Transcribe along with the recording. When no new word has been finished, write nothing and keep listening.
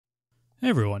Hey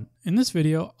everyone, in this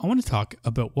video I want to talk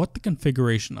about what the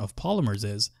configuration of polymers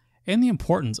is and the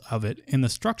importance of it in the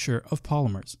structure of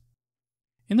polymers.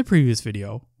 In the previous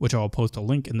video, which I will post a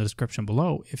link in the description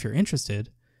below if you're interested,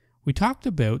 we talked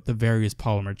about the various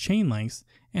polymer chain lengths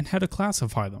and how to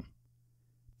classify them.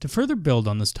 To further build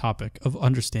on this topic of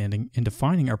understanding and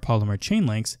defining our polymer chain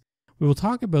lengths, we will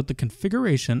talk about the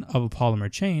configuration of a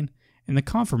polymer chain and the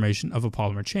conformation of a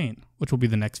polymer chain, which will be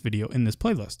the next video in this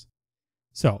playlist.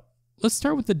 So, let's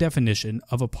start with the definition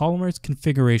of a polymer's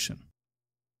configuration.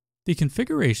 The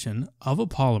configuration of a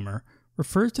polymer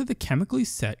refers to the chemically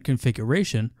set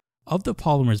configuration of the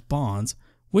polymer's bonds,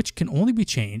 which can only be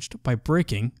changed by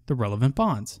breaking the relevant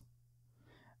bonds.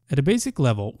 At a basic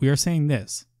level, we are saying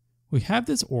this: we have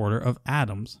this order of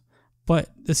atoms, but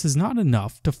this is not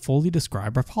enough to fully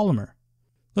describe our polymer.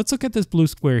 Let's look at this blue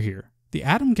square here. The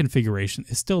atom configuration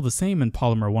is still the same in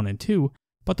polymer 1 and 2,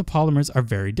 but the polymers are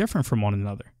very different from one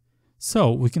another.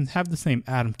 So we can have the same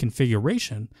atom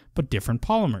configuration, but different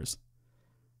polymers.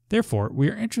 Therefore, we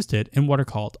are interested in what are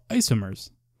called isomers.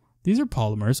 These are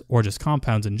polymers, or just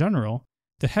compounds in general,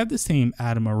 that have the same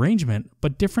atom arrangement,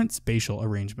 but different spatial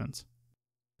arrangements.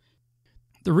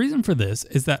 The reason for this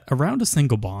is that around a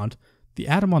single bond, the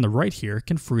atom on the right here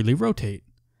can freely rotate.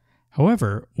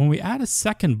 However, when we add a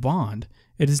second bond,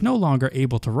 it is no longer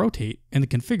able to rotate and the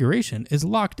configuration is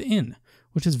locked in,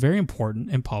 which is very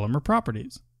important in polymer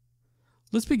properties.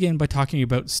 Let's begin by talking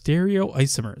about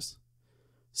stereoisomers.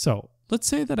 So, let's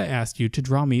say that I asked you to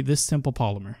draw me this simple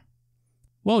polymer.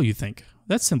 Well, you think,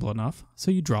 that's simple enough, so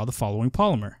you draw the following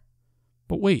polymer.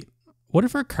 But wait, what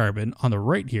if our carbon on the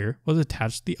right here was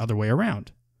attached the other way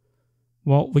around?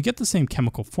 Well, we get the same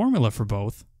chemical formula for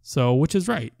both, so which is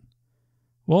right?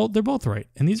 Well, they're both right,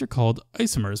 and these are called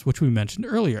isomers, which we mentioned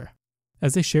earlier,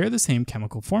 as they share the same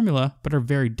chemical formula but are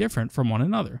very different from one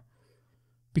another.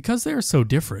 Because they are so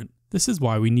different, this is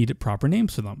why we needed proper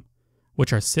names for them,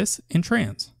 which are cis and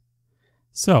trans.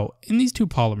 So, in these two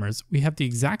polymers, we have the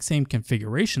exact same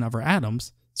configuration of our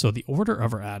atoms, so the order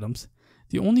of our atoms.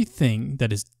 The only thing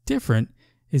that is different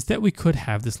is that we could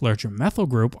have this larger methyl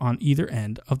group on either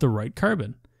end of the right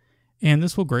carbon, and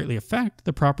this will greatly affect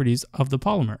the properties of the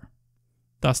polymer.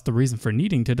 Thus, the reason for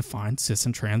needing to define cis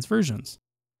and trans versions.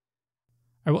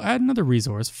 I will add another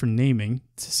resource for naming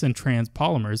cis and trans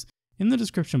polymers in the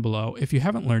description below if you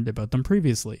haven't learned about them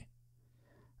previously.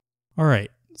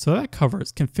 Alright, so that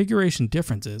covers configuration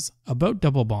differences about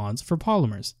double bonds for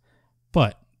polymers.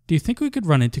 But do you think we could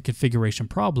run into configuration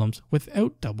problems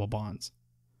without double bonds?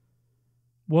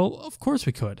 Well, of course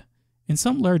we could, in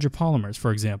some larger polymers,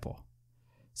 for example.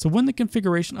 So when the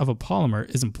configuration of a polymer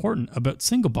is important about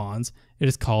single bonds, it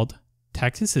is called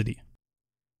tacticity.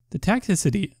 The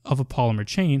tacticity of a polymer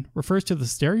chain refers to the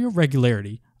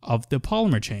stereoregularity of the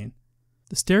polymer chain.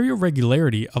 The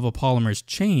stereoregularity of a polymer's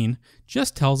chain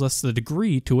just tells us the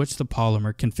degree to which the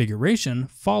polymer configuration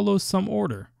follows some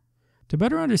order. To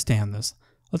better understand this,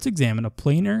 let's examine a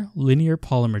planar linear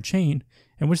polymer chain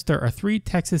in which there are three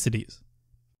tacticities.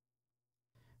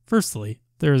 Firstly,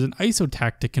 there is an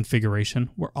isotactic configuration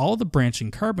where all the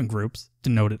branching carbon groups,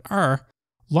 denoted R,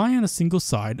 lie on a single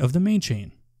side of the main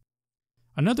chain.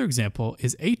 Another example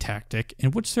is atactic,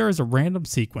 in which there is a random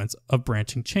sequence of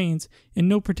branching chains in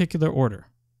no particular order.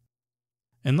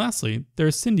 And lastly, there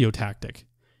is syndiotactic,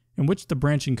 in which the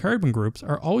branching carbon groups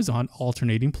are always on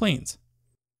alternating planes.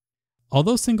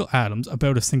 Although single atoms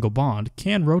about a single bond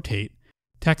can rotate,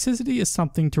 tacticity is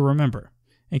something to remember,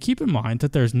 and keep in mind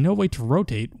that there is no way to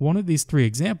rotate one of these three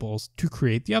examples to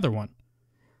create the other one.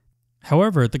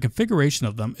 However, the configuration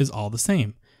of them is all the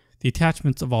same. The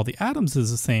attachments of all the atoms is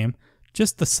the same,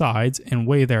 just the sides and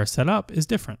way they are set up is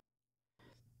different.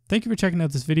 Thank you for checking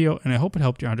out this video, and I hope it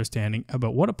helped your understanding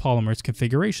about what a polymer's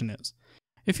configuration is.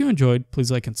 If you enjoyed,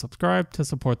 please like and subscribe to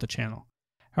support the channel.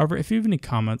 However, if you have any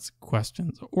comments,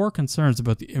 questions, or concerns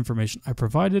about the information I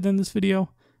provided in this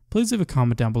video, please leave a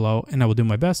comment down below and I will do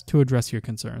my best to address your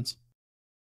concerns.